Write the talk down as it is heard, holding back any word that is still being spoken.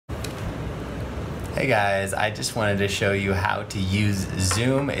Hey guys, I just wanted to show you how to use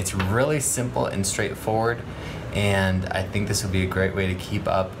Zoom. It's really simple and straightforward, and I think this will be a great way to keep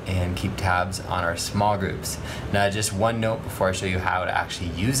up and keep tabs on our small groups. Now, just one note before I show you how to actually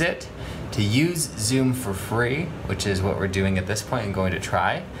use it. To use Zoom for free, which is what we're doing at this point and going to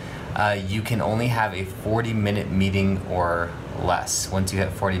try, you can only have a 40-minute meeting or less. Once you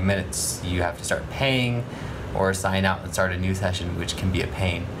hit 40 minutes, you have to start paying or sign out and start a new session, which can be a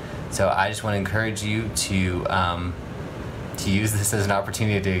pain. So I just want to encourage you to use this as an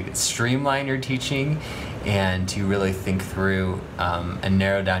opportunity to streamline your teaching and to really think through and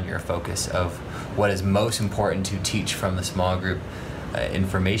narrow down your focus of what is most important to teach from the small group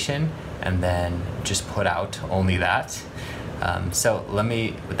information, and then just put out only that. So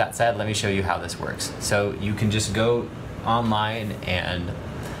with that said, let me show you how this works. So you can just go online and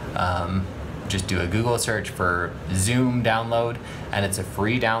just do a Google search for Zoom download, and it's a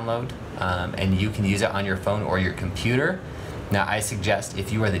free download, and you can use it on your phone or your computer. Now, I suggest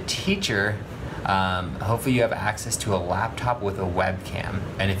if you are the teacher, hopefully you have access to a laptop with a webcam,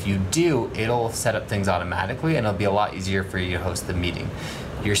 and if you do, it'll set up things automatically and it'll be a lot easier for you to host the meeting.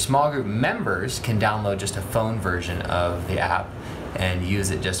 Your small group members can download just a phone version of the app and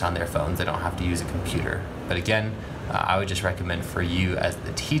use it just on their phones. They don't have to use a computer. But again, I would just recommend for you as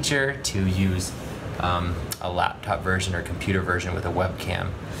the teacher to use a laptop version or computer version with a webcam.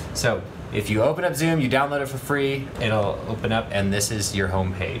 So if you open up Zoom, you download it for free, it'll open up and this is your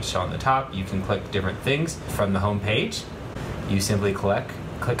home page. So on the top, you can click different things from the home page. You simply click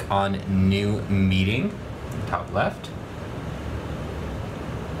on New Meeting, top left.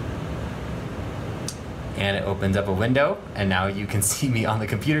 And it opens up a window, and now you can see me on the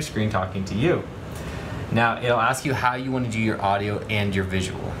computer screen talking to you. Now, it'll ask you how you want to do your audio and your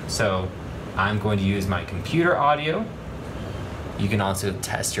visual. So I'm going to use my computer audio. You can also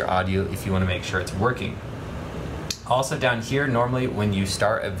test your audio if you want to make sure it's working. Also down here, normally when you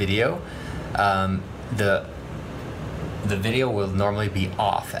start a video, the video will normally be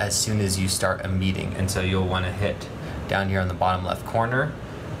off as soon as you start a meeting. And so you'll want to hit down here on the bottom left corner,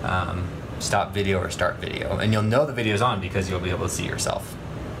 stop video or start video. And you'll know the video's on because you'll be able to see yourself,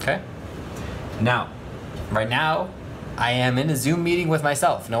 okay? Now, right now, I am in a Zoom meeting with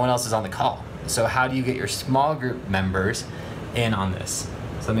myself. No one else is on the call. So how do you get your small group members in on this?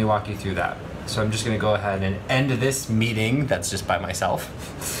 So let me walk you through that. So I'm just gonna go ahead and end this meeting that's just by myself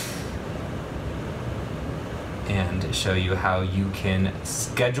and show you how you can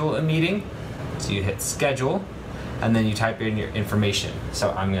schedule a meeting. So you hit schedule and then you type in your information.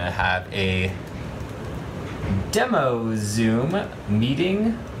 So I'm gonna have a demo Zoom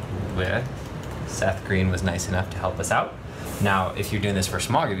meeting with Seth Green was nice enough to help us out. Now, if you're doing this for a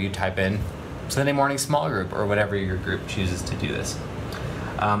small group, you type in Sunday morning small group or whatever your group chooses to do this.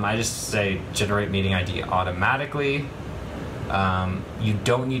 I just say generate meeting ID automatically. You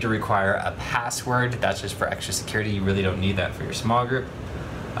don't need to require a password. That's just for extra security. You really don't need that for your small group.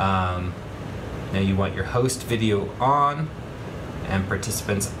 Now you want your host video on and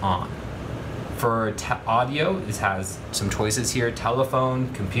participants on. For audio, this has some choices here: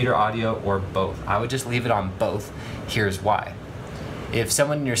 telephone, computer audio, or both. I would just leave it on both. Here's why. If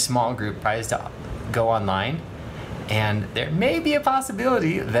someone in your small group tries to go online, and there may be a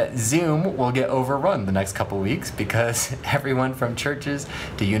possibility that Zoom will get overrun the next couple weeks because everyone from churches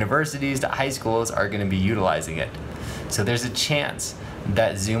to universities to high schools are going to be utilizing it. So there's a chance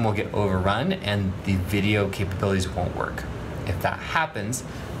that Zoom will get overrun and the video capabilities won't work. If that happens,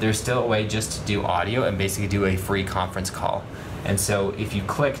 there's still a way just to do audio and basically do a free conference call. And so if you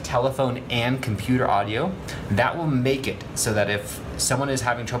click telephone and computer audio, that will make it so that if someone is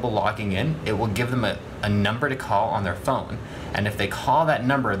having trouble logging in, it will give them a number to call on their phone. And if they call that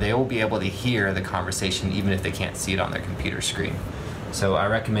number, they will be able to hear the conversation even if they can't see it on their computer screen. So I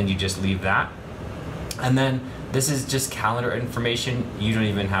recommend you just leave that. And then this is just calendar information. You don't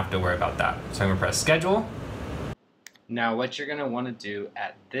even have to worry about that. So I'm gonna press schedule. Now what you're gonna wanna do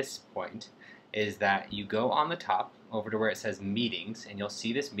at this point is that you go on the top over to where it says meetings, and you'll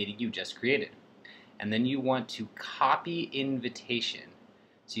see this meeting you just created. And then you want to copy invitation.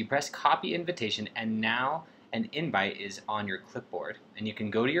 So you press copy invitation, and now an invite is on your clipboard. And you can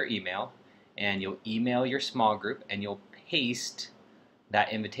go to your email and you'll email your small group and you'll paste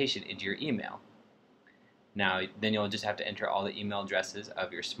that invitation into your email. Now then you'll just have to enter all the email addresses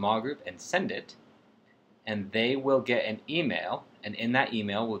of your small group and send it, and they will get an email, and in that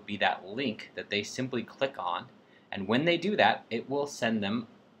email will be that link that they simply click on, and when they do that, it will send them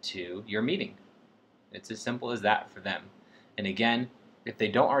to your meeting. It's as simple as that for them. And again, if they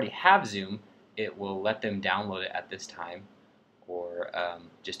don't already have Zoom, it will let them download it at this time or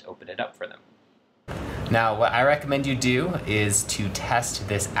just open it up for them. Now, what I recommend you do is to test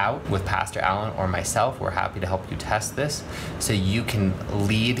this out with Pastor Allen or myself. We're happy to help you test this, so you can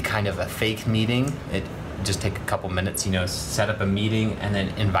lead kind of a fake meeting. It just take a couple minutes, you know, set up a meeting and then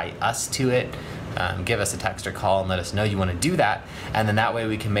invite us to it. Give us a text or call and let us know you want to do that, and then that way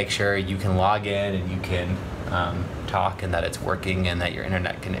we can make sure you can log in and you can talk and that it's working and that your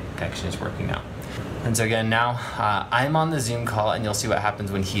internet connection is working now. And so again, now I'm on the Zoom call and you'll see what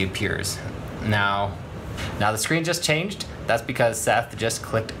happens when he appears. Now the screen just changed. That's because Seth just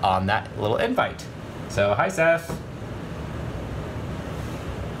clicked on that little invite. So hi Seth.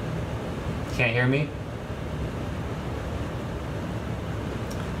 Can't hear me?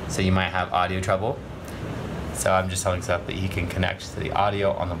 So you might have audio trouble. So I'm just telling Seth that he can connect to the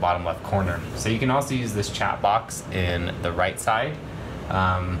audio on the bottom left corner. So you can also use this chat box in the right side.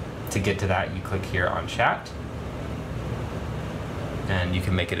 To get to that, you click here on chat, and you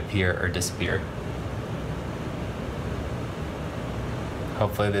can make it appear or disappear.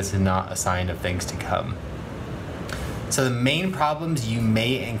 Hopefully this is not a sign of things to come. So the main problems you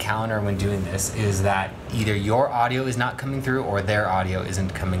may encounter when doing this is that either your audio is not coming through or their audio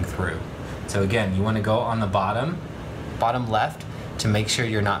isn't coming through. So again, you want to go on the bottom left to make sure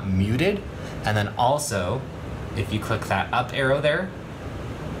you're not muted, and then also if you click that up arrow there,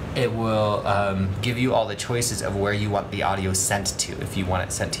 it will give you all the choices of where you want the audio sent to. If you want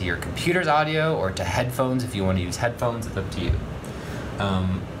it sent to your computer's audio or to headphones, if you want to use headphones, it's up to you.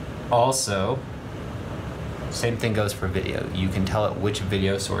 Also, same thing goes for video. You can tell it which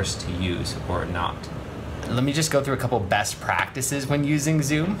video source to use or not. Let me just go through a couple best practices when using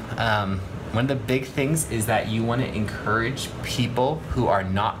Zoom. One of the big things is that you want to encourage people who are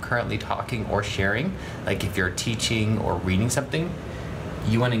not currently talking or sharing, like if you're teaching or reading something,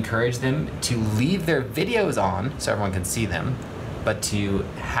 you want to encourage them to leave their videos on so everyone can see them, but to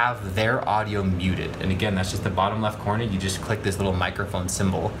have their audio muted. And again, that's just the bottom left corner. You just click this little microphone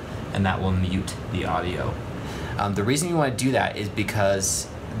symbol and that will mute the audio. The reason you want to do that is because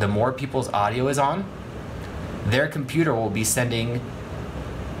the more people's audio is on, their computer will be sending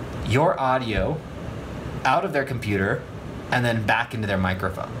your audio out of their computer and then back into their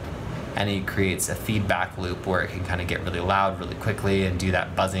microphone. And it creates a feedback loop where it can kind of get really loud really quickly and do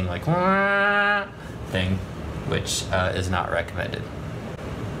that buzzing like thing, which is not recommended.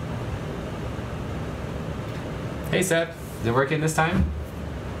 Hey Seth, is it working this time?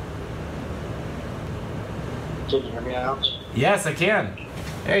 Can you hear me now? Yes, I can.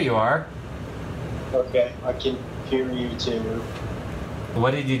 There you are. Okay, I can hear you too.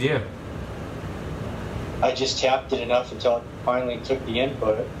 What did you do? I just tapped it enough until it finally took the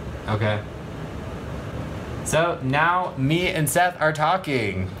input. Okay. So now me and Seth are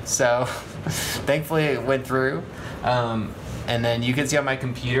talking. So thankfully it went through. And then you can see on my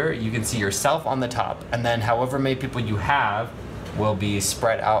computer, you can see yourself on the top. And then however many people you have will be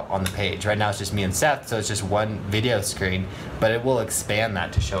spread out on the page. Right now it's just me and Seth, so it's just one video screen, but it will expand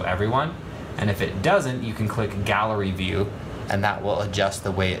that to show everyone. And if it doesn't, you can click gallery view and that will adjust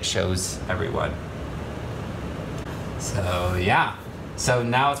the way it shows everyone. So yeah. So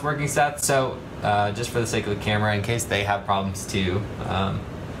now it's working, Seth. So just for the sake of the camera, in case they have problems too,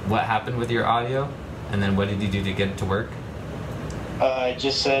 what happened with your audio? And then what did you do to get it to work? I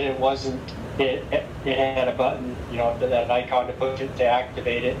just said it wasn't, it had a button, you know, that icon to push it to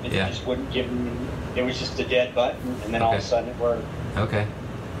activate it. It just wouldn't give me, it was just a dead button, and then all of a sudden it worked. Okay,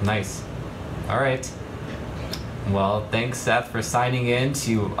 nice. All right. Well, thanks, Seth, for signing in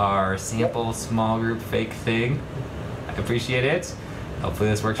to our sample small group fake thing. I appreciate it. Hopefully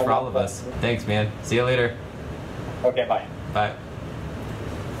this works for all of us. Thanks, man. See you later. Okay, bye. Bye.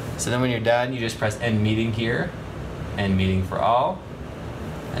 So then when you're done, you just press end meeting here. End meeting for all.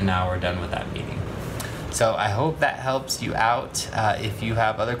 And now we're done with that meeting. So I hope that helps you out. If you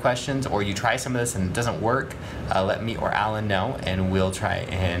have other questions or you try some of this and it doesn't work, let me or Alan know and we'll try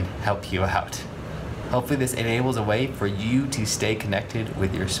and help you out. Hopefully this enables a way for you to stay connected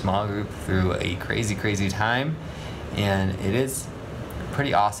with your small group through a crazy, crazy time. And it is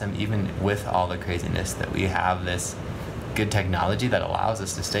pretty awesome, even with all the craziness, that we have this good technology that allows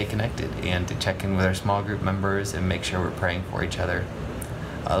us to stay connected and to check in with our small group members and make sure we're praying for each other.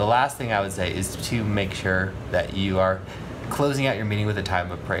 The last thing I would say is to make sure that you are closing out your meeting with a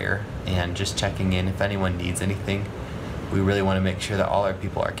time of prayer and just checking in if anyone needs anything. We really want to make sure that all our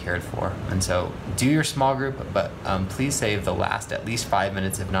people are cared for. And so do your small group, but please save the last at least 5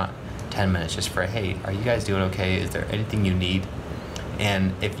 minutes, if not 10 minutes, just for, hey, are you guys doing okay? Is there anything you need?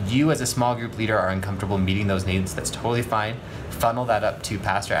 And if you as a small group leader are uncomfortable meeting those needs, that's totally fine. Funnel that up to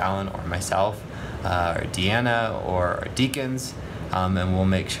Pastor Allen or myself, or Deanna or our deacons, and we'll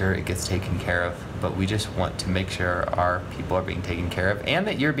make sure it gets taken care of. But we just want to make sure our people are being taken care of and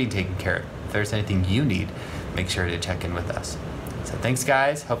that you're being taken care of. If there's anything you need, make sure to check in with us. So thanks,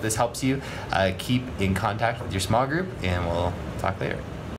 guys. Hope this helps you. Keep in contact with your small group, and we'll talk later.